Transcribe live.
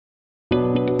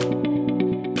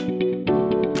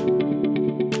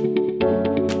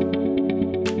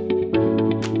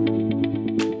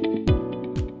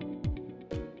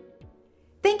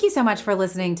so much for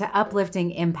listening to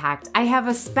Uplifting Impact. I have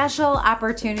a special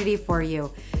opportunity for you.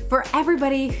 For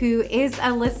everybody who is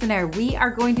a listener, we are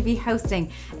going to be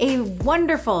hosting a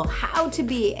wonderful How to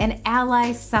Be an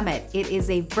Ally Summit. It is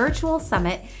a virtual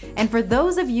summit. And for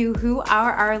those of you who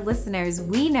are our listeners,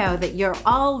 we know that you're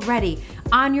already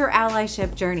on your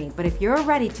allyship journey. But if you're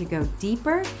ready to go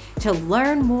deeper, to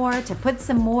learn more, to put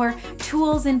some more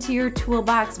tools into your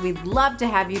toolbox, we'd love to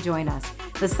have you join us.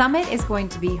 The summit is going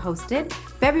to be hosted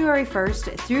February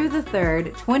 1st through the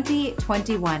 3rd,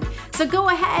 2021. So go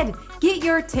ahead, get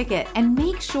your ticket, and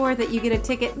make sure that you get a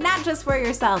ticket not just for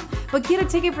yourself, but get a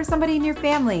ticket for somebody in your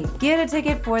family. Get a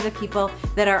ticket for the people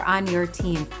that are on your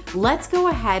team. Let's go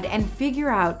ahead and figure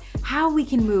out how we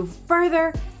can move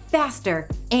further, faster,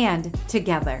 and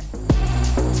together.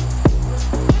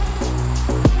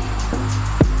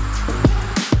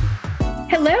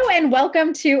 Hello and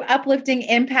welcome to Uplifting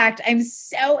Impact. I'm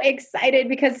so excited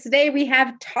because today we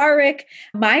have Tariq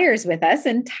Myers with us,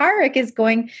 and Tariq is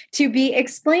going to be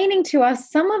explaining to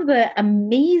us some of the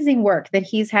amazing work that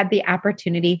he's had the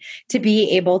opportunity to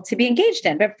be able to be engaged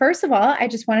in. But first of all, I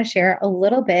just want to share a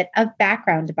little bit of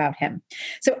background about him.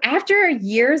 So after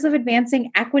years of advancing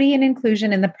equity and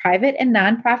inclusion in the private and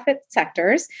nonprofit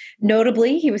sectors,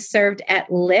 notably, he was served at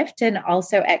Lyft and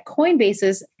also at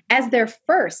Coinbase's as their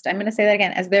first, I'm going to say that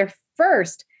again, as their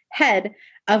first head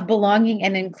of belonging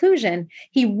and inclusion,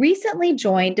 he recently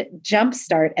joined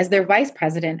Jumpstart as their vice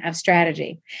president of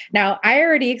strategy. Now, I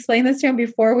already explained this to him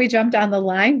before we jumped on the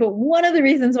line, but one of the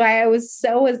reasons why I was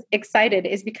so excited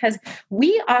is because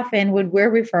we often, when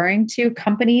we're referring to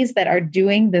companies that are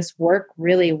doing this work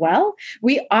really well,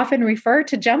 we often refer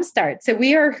to Jumpstart. So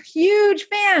we are huge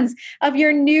fans of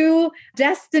your new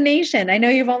destination. I know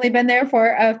you've only been there for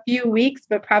a few weeks,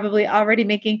 but probably already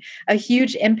making a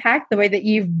huge impact the way that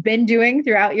you've been doing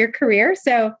throughout your career.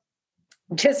 So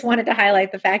just wanted to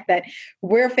highlight the fact that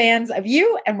we're fans of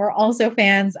you and we're also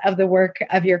fans of the work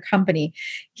of your company.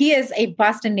 He is a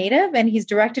Boston native and he's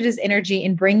directed his energy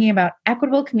in bringing about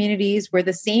equitable communities where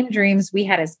the same dreams we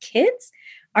had as kids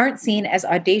aren't seen as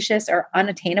audacious or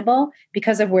unattainable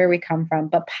because of where we come from,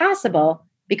 but possible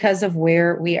because of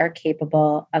where we are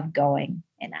capable of going.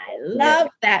 And I love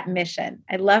that mission.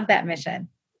 I love that mission.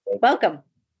 Welcome.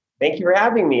 Thank you for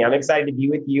having me. I'm excited to be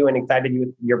with you and excited to be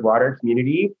with your broader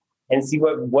community and see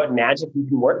what magic we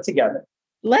can work together.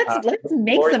 Let's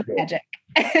make some magic.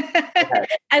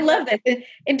 I love this.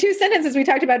 In 2 sentences, we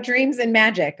talked about dreams and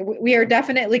magic. We are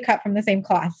definitely cut from the same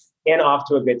cloth. And off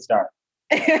to a good start.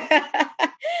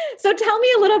 So tell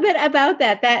me a little bit about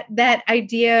that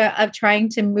idea of trying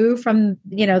to move from,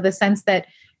 the sense that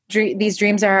these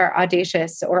dreams are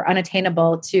audacious or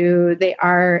unattainable to they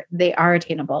are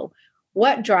attainable.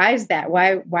 What drives that?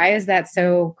 Why is that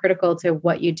so critical to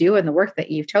what you do and the work that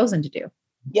you've chosen to do?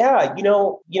 Yeah,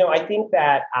 I think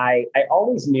that I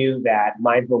always knew that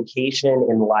my vocation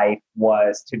in life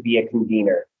was to be a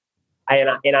convener.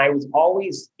 And I was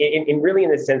always really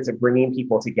in the sense of bringing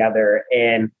people together.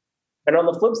 And on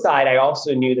the flip side, I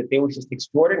also knew that there was just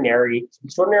extraordinarily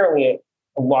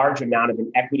a large amount of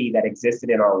inequity that existed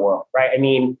in our world, right? I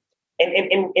mean,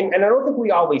 and I don't think we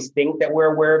always think that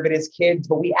we're aware of it as kids,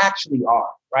 but we actually are,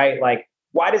 right? Like,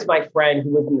 why does my friend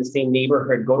who lives in the same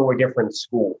neighborhood go to a different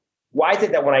school? Why is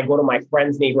it that when I go to my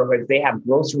friends' neighborhoods, they have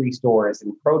grocery stores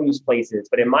and produce places,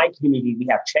 but in my community, we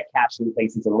have check cashing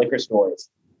places and liquor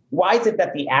stores? Why is it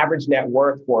that the average net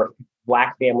worth for a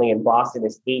Black family in Boston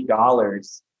is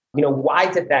 $8? Why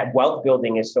is it that wealth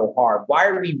building is so hard? Why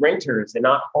are we renters and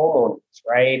not homeowners,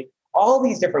 right? All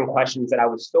these different questions that I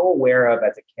was so aware of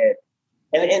as a kid.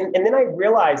 And then I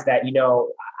realized that,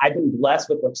 I've been blessed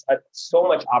with so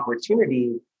much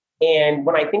opportunity. And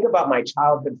when I think about my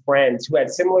childhood friends who had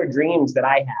similar dreams that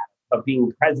I had of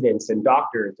being presidents and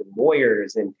doctors and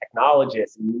lawyers and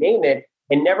technologists and you name it,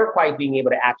 and never quite being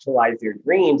able to actualize their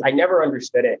dreams, I never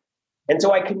understood it. And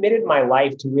so I committed my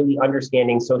life to really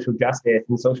understanding social justice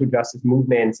and social justice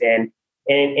movements and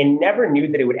never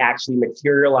knew that it would actually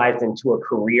materialize into a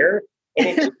career.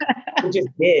 And it just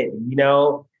did,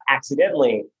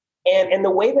 accidentally. And the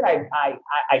way that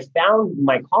I found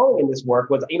my calling in this work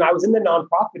was, I was in the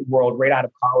nonprofit world right out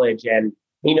of college. And,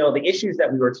 the issues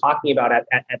that we were talking about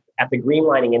at the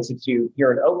Greenlining Institute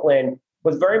here in Oakland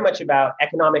was very much about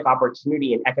economic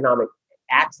opportunity and economic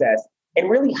access and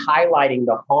really highlighting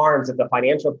the harms that the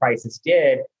financial crisis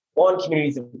did on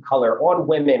communities of color, on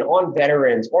women, on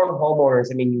veterans, on homeowners,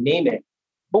 you name it.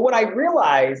 But what I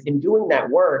realized in doing that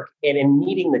work and in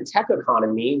meeting the tech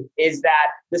economy is that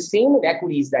the same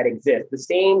inequities that exist, the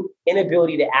same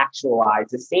inability to actualize,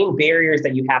 the same barriers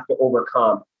that you have to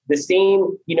overcome, the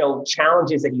same,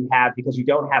 challenges that you have because you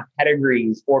don't have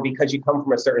pedigrees or because you come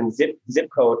from a certain zip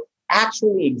code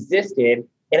actually existed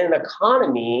in an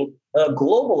economy, a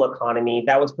global economy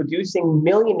that was producing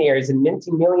millionaires and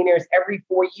minting millionaires every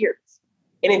 4 years.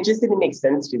 And it just didn't make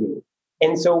sense to me.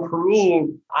 And so for me,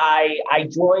 I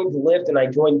joined Lyft and I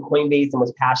joined Coinbase and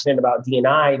was passionate about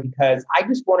D&I because I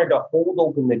just wanted to hold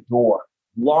open the door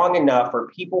long enough for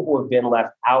people who have been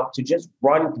left out to just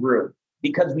run through,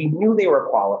 because we knew they were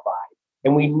qualified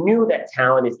and we knew that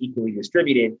talent is equally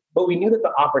distributed, but we knew that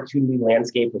the opportunity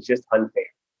landscape was just unfair.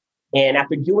 And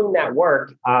after doing that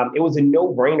work, it was a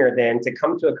no-brainer then to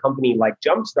come to a company like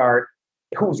Jumpstart,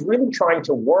 who's really trying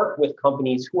to work with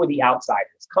companies who are the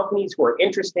outsiders, companies who are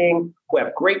interesting, who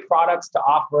have great products to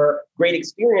offer, great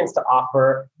experience to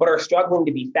offer, but are struggling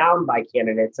to be found by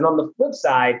candidates. And on the flip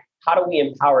side, how do we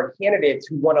empower candidates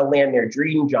who want to land their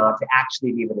dream job to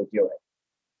actually be able to do it?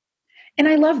 And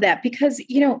I love that because,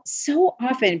 so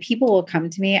often people will come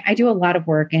to me. I do a lot of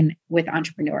work with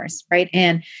entrepreneurs, right?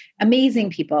 And amazing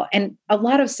people, and a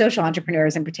lot of social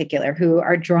entrepreneurs in particular who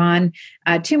are drawn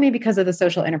to me because of the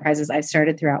social enterprises I've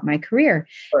started throughout my career.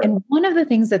 Sure. And one of the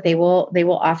things that they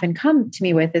will often come to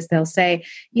me with is they'll say,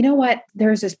 you know what,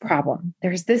 there's this problem,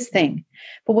 there's this thing.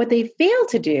 But what they fail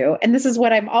to do, and this is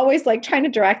what I'm always like trying to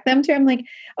direct them to, I'm like,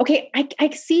 okay, I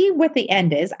see what the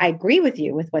end is. I agree with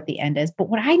you with what the end is, but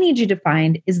what I need you to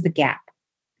find is the gap.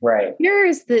 Right. Where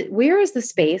is the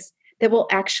space that will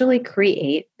actually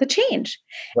create the change?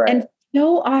 Right. And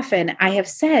so often I have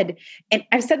said, and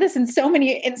I've said this in so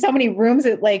many rooms,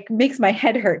 it like makes my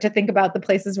head hurt to think about the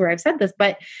places where I've said this,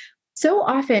 but so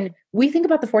often we think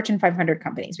about the Fortune 500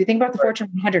 companies. We think about the Fortune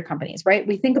 100 companies, right?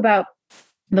 We think about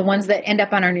the ones that end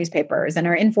up on our newspapers and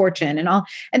are in Fortune and all,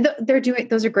 and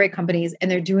those are great companies and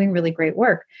they're doing really great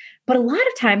work. But a lot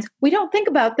of times we don't think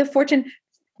about the Fortune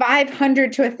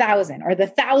 500 to 1,000 or the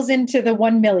 1,000 to the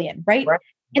 1 million, right?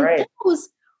 And those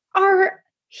are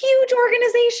huge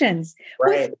organizations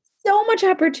with so much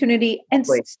opportunity and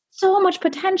so much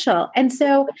potential. And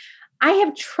so I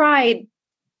have tried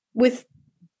with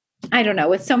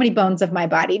so many bones of my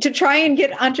body to try and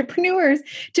get entrepreneurs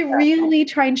to really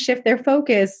try and shift their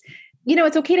focus.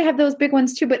 It's okay to have those big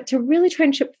ones too, but to really try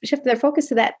and shift their focus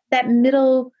to that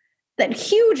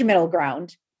huge middle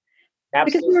ground.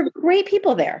 Absolutely. Because there are great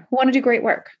people there who want to do great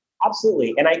work.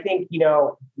 Absolutely. And I think,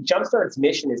 Jumpstart's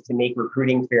mission is to make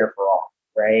recruiting fair for all,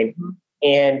 right? Mm-hmm.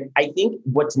 And I think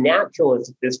what's natural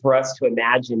is for us to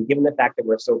imagine, given the fact that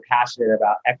we're so passionate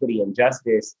about equity and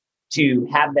justice, to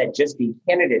have that just be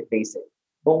candidate facing.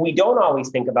 What we don't always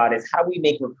think about is how we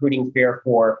make recruiting fair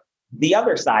for the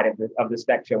other side of the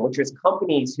spectrum, which is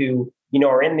companies who,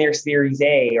 are in their Series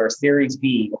A or Series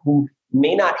B, who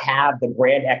may not have the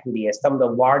brand equity as some of the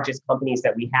largest companies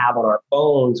that we have on our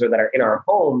phones or that are in our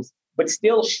homes, but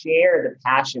still share the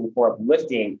passion for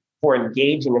uplifting, for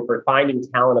engaging, and for finding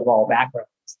talent of all backgrounds.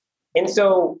 And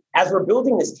so as we're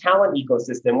building this talent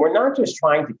ecosystem, we're not just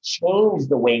trying to change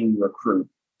the way we recruit,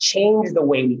 change the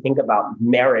way we think about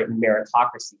merit and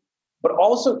meritocracy, but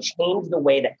also change the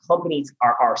way that companies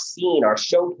are seen, are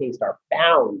showcased, are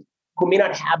found, who may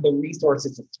not have the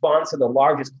resources to sponsor the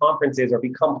largest conferences or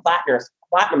become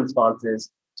platinum sponsors,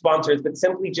 but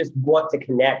simply just want to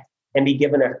connect and be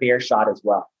given a fair shot as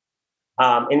well.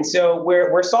 And so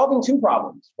we're solving two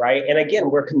problems, right? And again,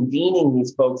 we're convening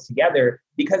these folks together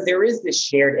because there is this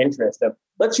shared interest of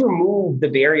let's remove the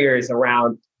barriers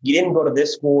around you didn't go to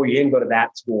this school, you didn't go to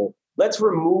that school. Let's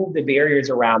remove the barriers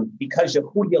around because of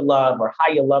who you love or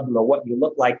how you love them or what you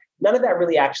look like. None of that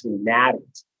really actually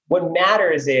matters. What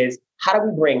matters is how do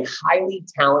we bring highly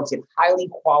talented, highly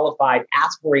qualified,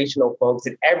 aspirational folks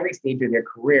at every stage of their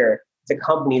career to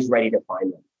companies ready to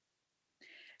find them.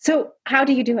 So how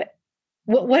do you do it?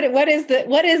 What is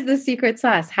the secret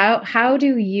sauce? How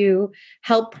do you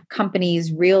help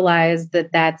companies realize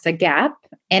that that's a gap?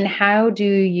 And how do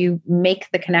you make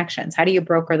the connections? How do you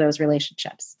broker those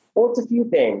relationships? Well, it's a few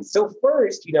things. So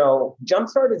first,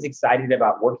 Jumpstart is excited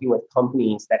about working with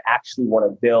companies that actually want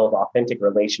to build authentic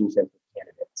relationships with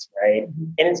candidates, right? Mm-hmm.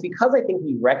 And it's because I think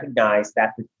we recognize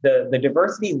that the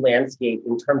diversity landscape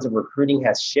in terms of recruiting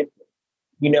has shifted.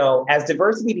 As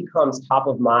diversity becomes top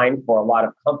of mind for a lot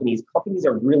of companies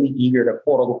are really eager to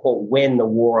quote unquote win the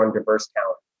war on diverse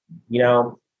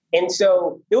talent, And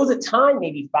so there was a time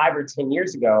maybe 5 or 10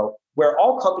 years ago where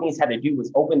all companies had to do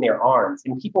was open their arms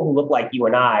and people who look like you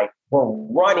and I were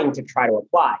running to try to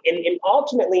apply. And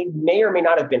ultimately may or may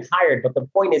not have been hired, but the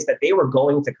point is that they were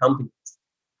going to companies.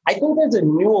 I think there's a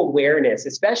new awareness,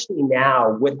 especially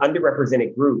now with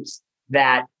underrepresented groups,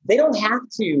 that they don't have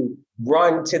to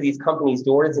run to these companies'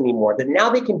 doors anymore, that now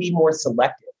they can be more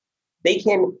selective. They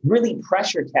can really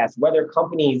pressure test whether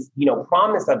companies,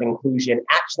 promise of inclusion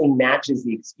actually matches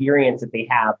the experience that they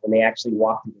have when they actually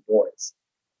walk through the doors.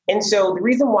 And so the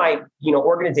reason why,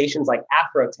 organizations like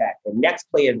Afrotech and Next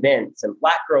Play Events and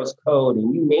Black Girls Code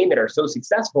and you name it are so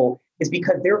successful is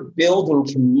because they're building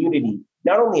community,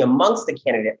 not only amongst the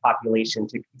candidate population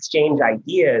to exchange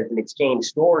ideas and exchange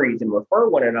stories and refer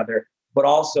one another, but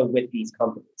also with these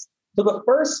companies. So the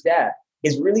first step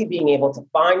is really being able to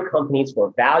find companies who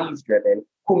are values driven,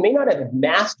 who may not have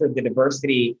mastered the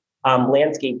diversity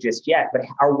landscape just yet, but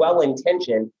are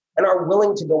well-intentioned and are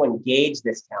willing to go engage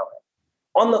this talent.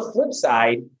 On the flip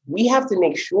side, we have to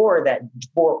make sure that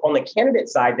on the candidate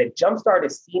side, that Jumpstart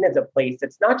is seen as a place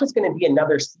that's not just going to be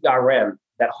another CRM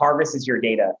that harvests your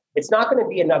data. It's not going to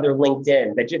be another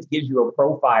LinkedIn that just gives you a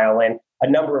profile and a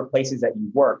number of places that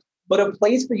you worked, but a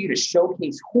place for you to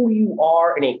showcase who you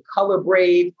are in a color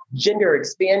brave, gender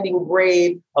expanding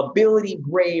brave, ability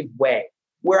brave way,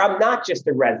 where I'm not just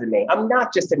a resume. I'm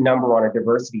not just a number on a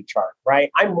diversity chart,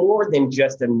 right? I'm more than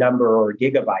just a number or a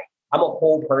gigabyte. I'm a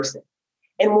whole person.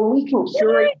 And when we can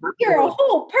curate... You're a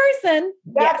whole person.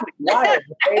 Exactly. Yeah. Right?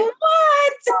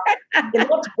 What? And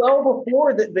that's well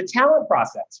before the talent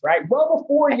process, right? Well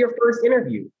before your first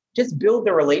interview. Just build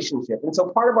the relationship. And so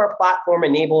part of our platform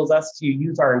enables us to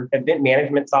use our event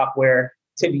management software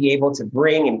to be able to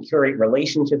bring and curate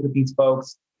relationships with these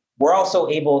folks. We're also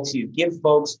able to give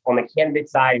folks on the candidate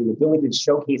side the ability to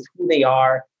showcase who they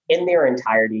are in their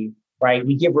entirety, right?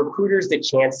 We give recruiters the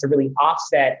chance to really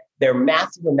offset their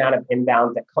massive amount of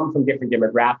inbounds that come from different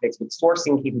demographics with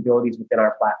sourcing capabilities within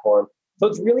our platform. So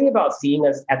it's really about seeing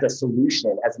us as a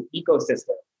solution, as an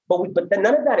ecosystem. But then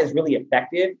none of that is really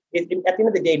effective. At the end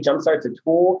of the day, Jumpstart's a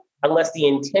tool unless the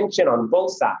intention on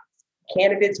both sides,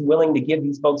 candidates willing to give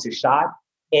these folks a shot,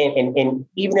 and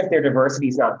even if their diversity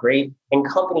is not great, and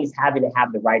companies having to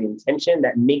have the right intention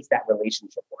that makes that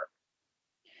relationship work.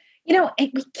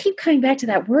 We keep coming back to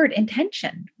that word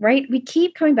intention, right? We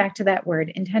keep coming back to that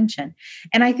word intention.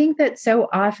 And I think that so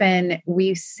often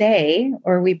we say,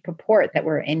 or we purport that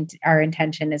our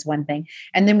intention is one thing,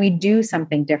 and then we do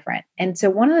something different. And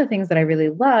so one of the things that I really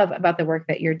love about the work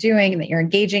that you're doing and that you're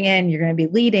engaging in, you're going to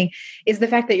be leading, is the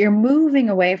fact that you're moving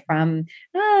away from,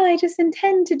 I just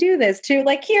intend to do this, to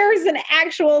like, here's an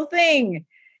actual thing.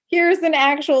 Here's an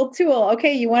actual tool.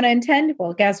 Okay, you want to intend?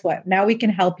 Well, guess what? Now we can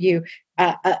help you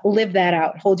live that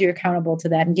out, hold you accountable to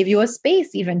that, and give you a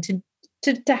space even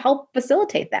to help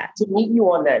facilitate that. To meet you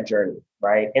on that journey,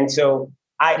 right? And so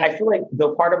I feel like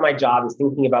though part of my job is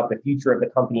thinking about the future of the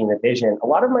company and the vision, a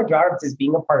lot of my job is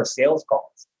being a part of sales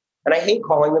calls. And I hate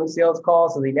calling them sales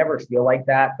calls, so they never feel like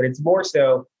that. But it's more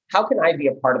so, how can I be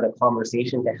a part of the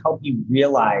conversation to help you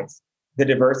realize the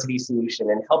diversity solution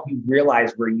and help you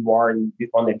realize where you are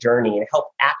on the journey and help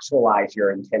actualize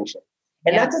your intention.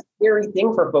 And that's a scary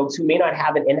thing for folks who may not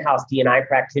have an in-house D&I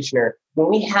practitioner. When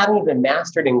we haven't even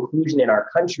mastered inclusion in our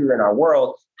country or in our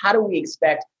world, how do we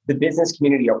expect the business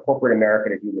community or corporate America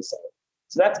to do the same?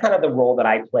 So that's kind of the role that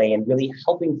I play in really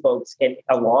helping folks get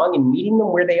along and meeting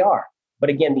them where they are. But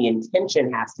again, the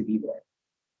intention has to be there.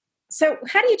 So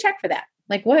how do you check for that?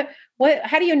 Like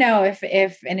how do you know if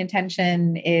an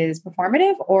intention is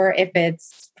performative or if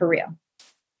it's for real?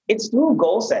 It's through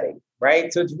goal setting,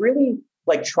 right? So it's really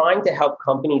like trying to help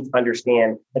companies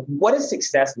understand, like, what does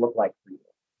success look like for you?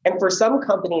 And for some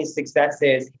companies, success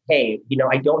is, hey,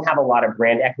 I don't have a lot of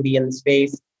brand equity in the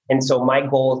space. And so my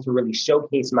goal is to really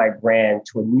showcase my brand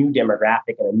to a new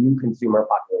demographic and a new consumer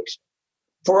population.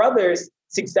 For others,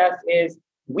 success is,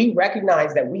 we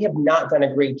recognize that we have not done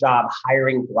a great job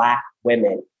hiring Black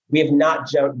women. We have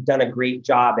not done a great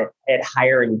job at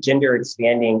hiring gender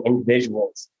expanding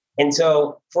individuals. And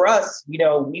so for us, we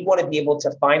want to be able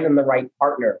to find them the right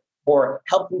partner or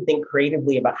help them think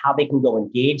creatively about how they can go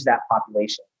engage that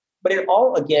population. But it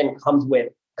all, again, comes with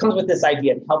this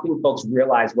idea of helping folks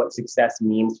realize what success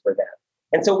means for them.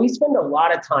 And so we spend a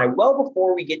lot of time, well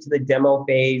before we get to the demo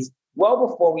phase, well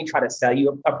before we try to sell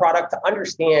you a product, to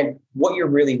understand what you're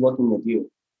really looking to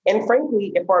do. And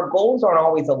frankly, if our goals aren't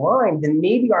always aligned, then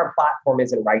maybe our platform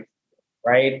isn't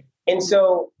right? And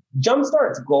so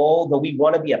Jumpstart's goal, though we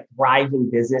want to be a thriving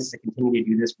business to continue to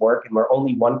do this work, and we're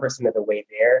only 1% of the way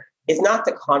there, is not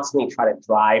to constantly try to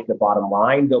drive the bottom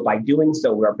line, though by doing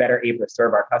so, we're better able to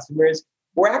serve our customers.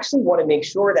 We actually want to make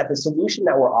sure that the solution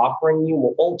that we're offering you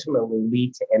will ultimately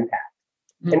lead to impact.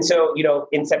 Mm-hmm. And so,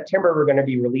 in September, we're going to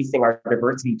be releasing our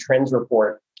diversity trends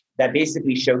report that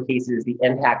basically showcases the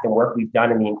impact and work we've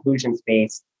done in the inclusion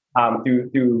space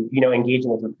through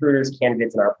engaging with recruiters,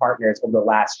 candidates, and our partners over the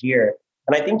last year.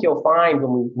 And I think you'll find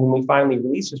when we finally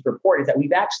release this report is that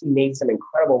we've actually made some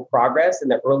incredible progress in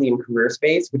the early in career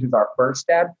space, which is our first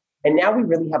step. And now we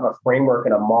really have a framework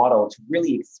and a model to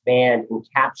really expand and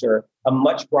capture a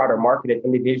much broader market of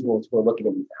individuals who are looking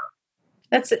to be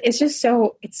found.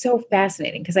 It's so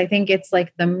fascinating because I think it's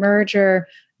like the merger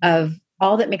of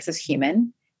all that makes us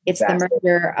human. It's the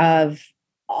merger of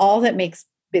all that makes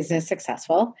business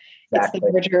successful. It's the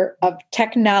merger of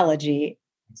technology.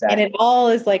 And it all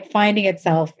is like finding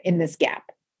itself in this gap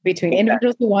between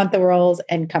individuals who want the roles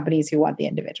and companies who want the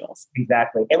individuals.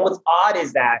 Exactly. And what's odd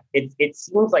is that it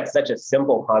seems like such a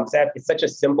simple concept. It's such a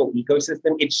simple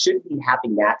ecosystem. It should be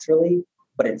happening naturally,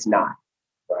 but it's not,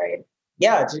 right?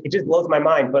 Yeah, it just blows my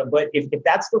mind. But if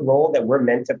that's the role that we're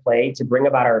meant to play to bring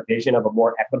about our vision of a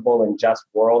more equitable and just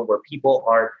world where people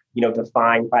aren't,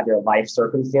 defined by their life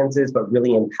circumstances, but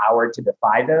really empowered to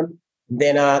defy them,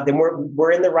 then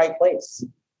we're in the right place.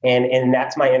 And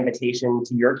that's my invitation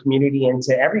to your community and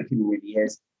to every community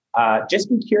is just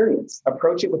be curious,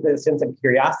 approach it with a sense of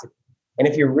curiosity. And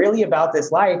if you're really about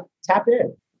this life, tap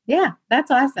in. Yeah,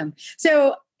 that's awesome.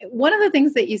 So one of the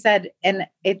things that you said, and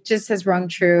it just has rung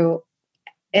true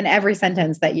in every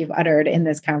sentence that you've uttered in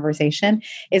this conversation,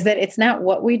 is that it's not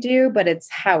what we do, but it's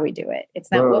how we do it. It's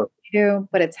not what we do,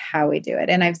 but it's how we do it.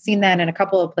 And I've seen that in a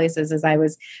couple of places as I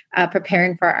was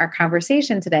preparing for our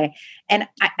conversation today. And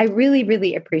I really,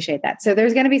 really appreciate that. So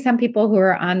there's going to be some people who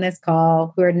are on this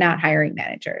call who are not hiring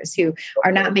managers, who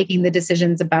are not making the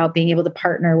decisions about being able to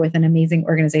partner with an amazing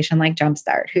organization like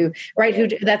Jumpstart, who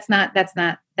that's not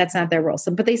their role.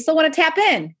 So, but they still want to tap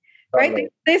in. Right.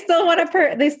 They still want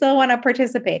to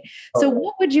participate. So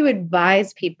what would you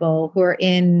advise people who are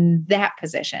in that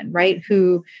position, right?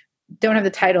 Who don't have the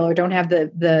title or don't have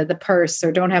the purse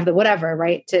or don't have the whatever,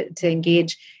 right? To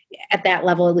engage at that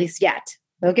level, at least yet.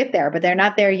 They'll get there, but they're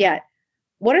not there yet.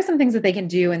 What are some things that they can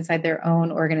do inside their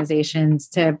own organizations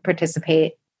to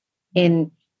participate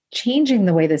in changing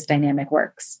the way this dynamic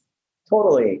works?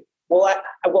 Totally. Well,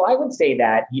 I would say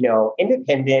that,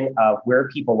 independent of where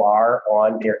people are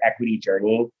on their equity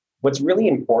journey, what's really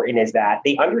important is that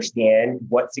they understand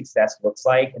what success looks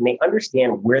like and they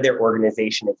understand where their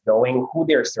organization is going, who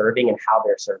they're serving and how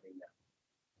they're serving them.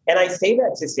 And I say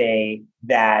that to say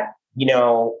that,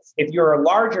 if you're a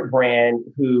larger brand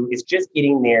who is just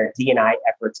getting their D&I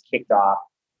efforts kicked off,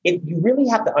 you really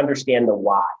have to understand the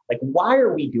why. Like, why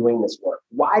are we doing this work?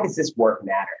 Why does this work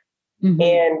matter? Mm-hmm.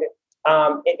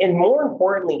 And more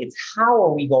importantly, it's how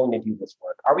are we going to do this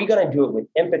work? Are we going to do it with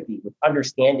empathy, with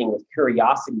understanding, with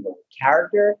curiosity, and with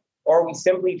character? Or are we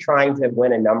simply trying to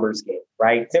win a numbers game,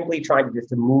 right? Simply trying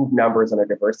to move numbers on a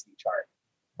diversity chart.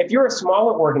 If you're a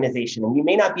smaller organization and you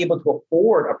may not be able to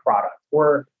afford a product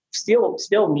or still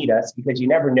meet us because you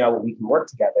never know what we can work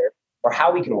together or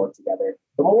how we can work together.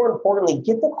 But more importantly,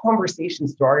 get the conversation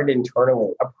started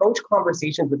internally. Approach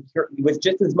conversations with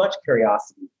just as much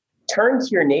curiosity. Turn to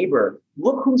your neighbor.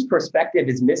 Look whose perspective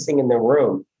is missing in the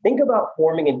room. Think about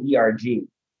forming an ERG.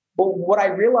 But what I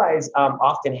realize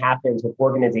often happens with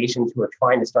organizations who are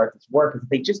trying to start this work is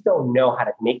they just don't know how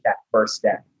to make that first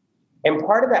step. And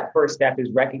part of that first step is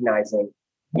recognizing,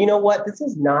 you know what, this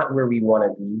is not where we want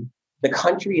to be. The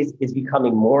country is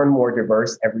becoming more and more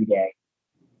diverse every day.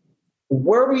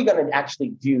 What are we going to actually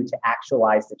do to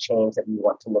actualize the change that we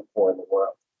want to look for in the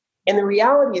world? And the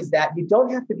reality is that you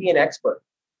don't have to be an expert.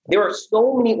 There are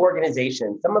so many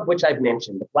organizations, some of which I've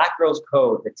mentioned, the Black Girls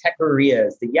Code, the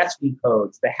Techerias, the Yes We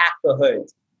Codes, the Hack the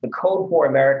Hoods, the Code for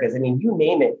Americas, you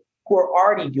name it, who are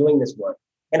already doing this work.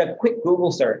 And a quick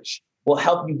Google search will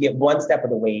help you get one step of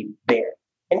the way there.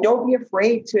 And don't be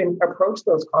afraid to approach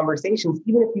those conversations,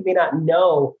 even if you may not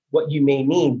know what you may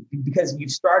need, because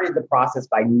you've started the process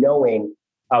by knowing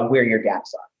where your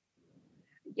gaps are.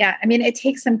 Yeah, it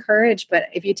takes some courage, but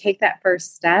if you take that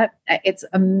first step, it's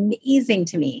amazing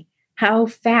to me how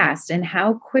fast and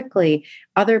how quickly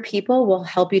other people will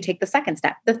help you take the second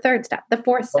step, the third step, the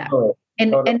fourth step,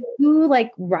 and who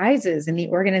rises in the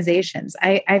organizations.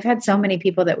 I've had so many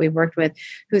people that we've worked with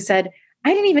who said,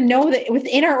 I didn't even know that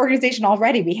within our organization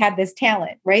already we had this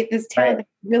talent, right? This talent that's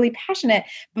really passionate.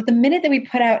 But the minute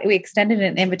that we extended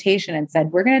an invitation and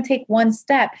said, we're going to take one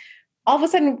step, all of a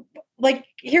sudden,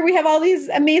 here we have all these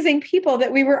amazing people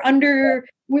that we were under,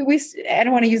 I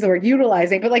don't want to use the word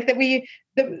utilizing, but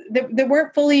that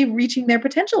weren't fully reaching their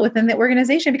potential within the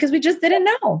organization because we just didn't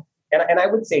know. And I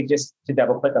would say, just to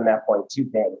double click on that point, two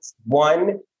things.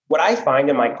 One, what I find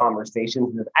in my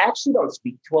conversations is I actually don't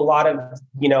speak to a lot of,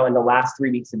 in the last 3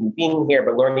 weeks of me being here,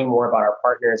 but learning more about our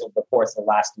partners over the course of the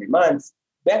last 3 months,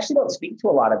 we actually don't speak to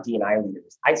a lot of D&I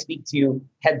leaders. I speak to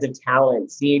heads of talent,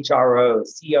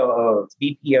 CHROs, COOs,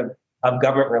 VP of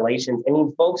government relations,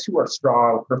 folks who are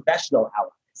strong professional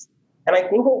allies. And I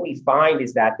think what we find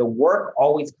is that the work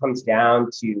always comes down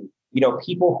to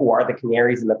people who are the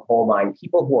canaries in the coal mine,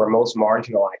 people who are most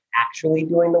marginalized actually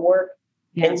doing the work.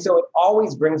 Yeah. And so it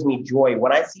always brings me joy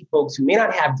when I see folks who may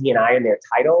not have D&I in their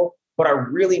title, but are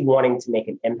really wanting to make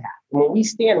an impact. And when we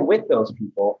stand with those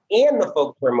people and the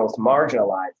folks who are most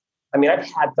marginalized, I mean, I've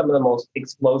had some of the most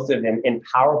explosive and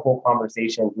powerful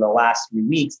conversations in the last 3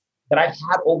 weeks that I've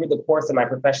had over the course of my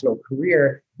professional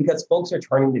career, because folks are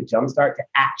turning to Jumpstart to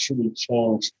actually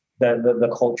change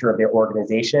the culture of their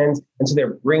organizations. And so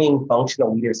they're bringing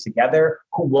functional leaders together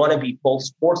who want to be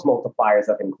force multipliers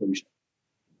of inclusion.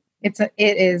 It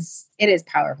is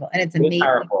powerful, and it's amazing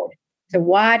to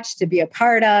watch, to be a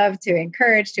part of, to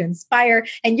encourage, to inspire,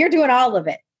 and you're doing all of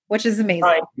it, which is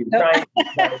amazing.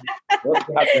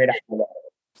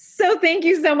 So thank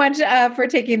you so much for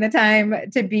taking the time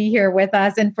to be here with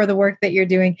us, and for the work that you're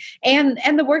doing, and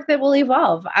the work that will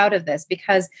evolve out of this,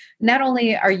 because not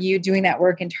only are you doing that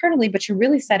work internally, but you're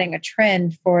really setting a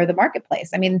trend for the marketplace.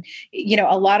 I mean,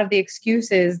 a lot of the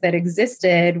excuses that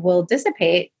existed will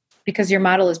dissipate because your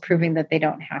model is proving that they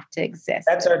don't have to exist.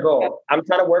 That's our goal. I'm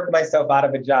trying to work myself out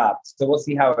of a job, so we'll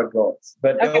see how it goes.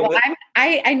 But okay, well,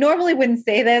 I normally wouldn't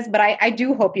say this, but I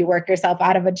do hope you work yourself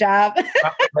out of a job.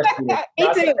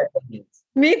 Me too.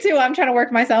 Me too. I'm trying to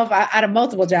work myself out of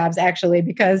multiple jobs, actually,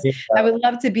 because I would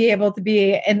love to be able to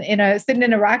be sitting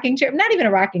in a rocking chair. Not even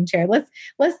a rocking chair. Let's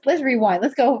rewind.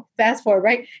 Let's go fast forward.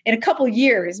 Right, in a couple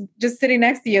years, just sitting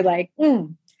next to you, like.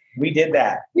 We did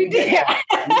that. We did that.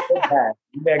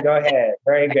 Yeah, go ahead.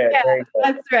 Very good. Yeah, very good.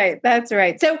 That's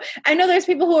right. So I know there's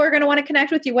people who are going to want to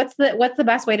connect with you. What's the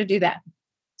best way to do that?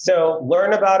 So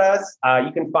learn about us.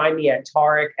 You can find me at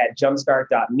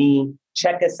Tariq@jumpstart.me.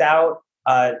 Check us out.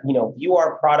 View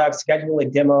our products, schedule a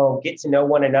demo, get to know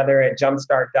one another at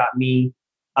jumpstart.me.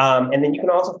 And then you can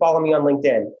also follow me on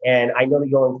LinkedIn. And I know that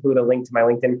you'll include a link to my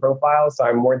LinkedIn profile. So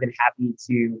I'm more than happy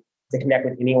to connect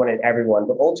with anyone and everyone.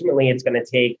 But ultimately, it's going to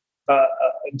take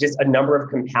just a number of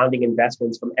compounding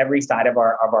investments from every side of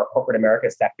our corporate America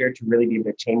sector to really be able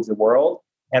to change the world.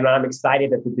 And I'm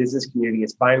excited that the business community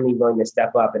is finally willing to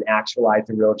step up and actualize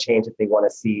the real change that they want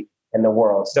to see in the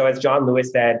world. So as John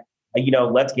Lewis said,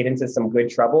 let's get into some good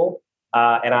trouble.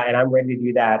 And I'm ready to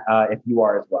do that if you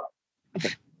are as well.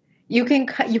 You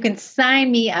can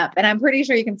sign me up, and I'm pretty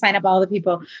sure you can sign up all the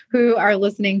people who are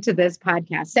listening to this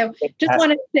podcast. So just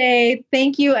want to say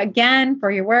thank you again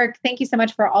for your work. Thank you so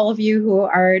much for all of you who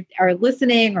are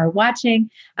listening or watching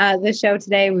the show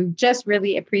today. We just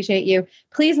really appreciate you.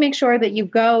 Please make sure that you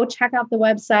go check out the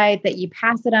website, that you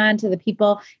pass it on to the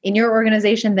people in your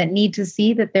organization that need to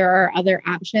see that there are other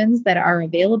options that are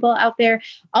available out there.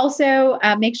 Also,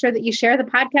 make sure that you share the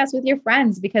podcast with your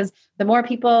friends, because the more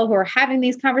people who are having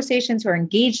these conversations, who are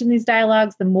engaged in these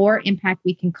dialogues, the more impact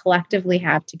we can collectively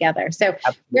have together. So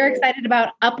Absolutely. We're excited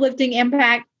about uplifting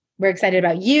impact. We're excited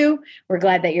about you. We're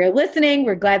glad that you're listening.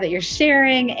 We're glad that you're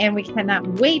sharing, and we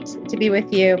cannot wait to be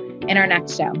with you in our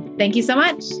next show. Thank you so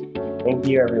much. Thank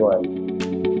you, everyone.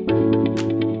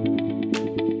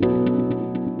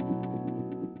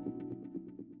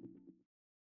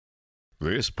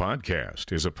 This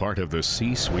podcast is a part of the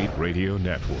C-Suite Radio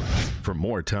Network. For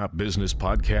more top business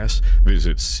podcasts,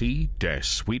 visit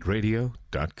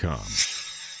c-suiteradio.com.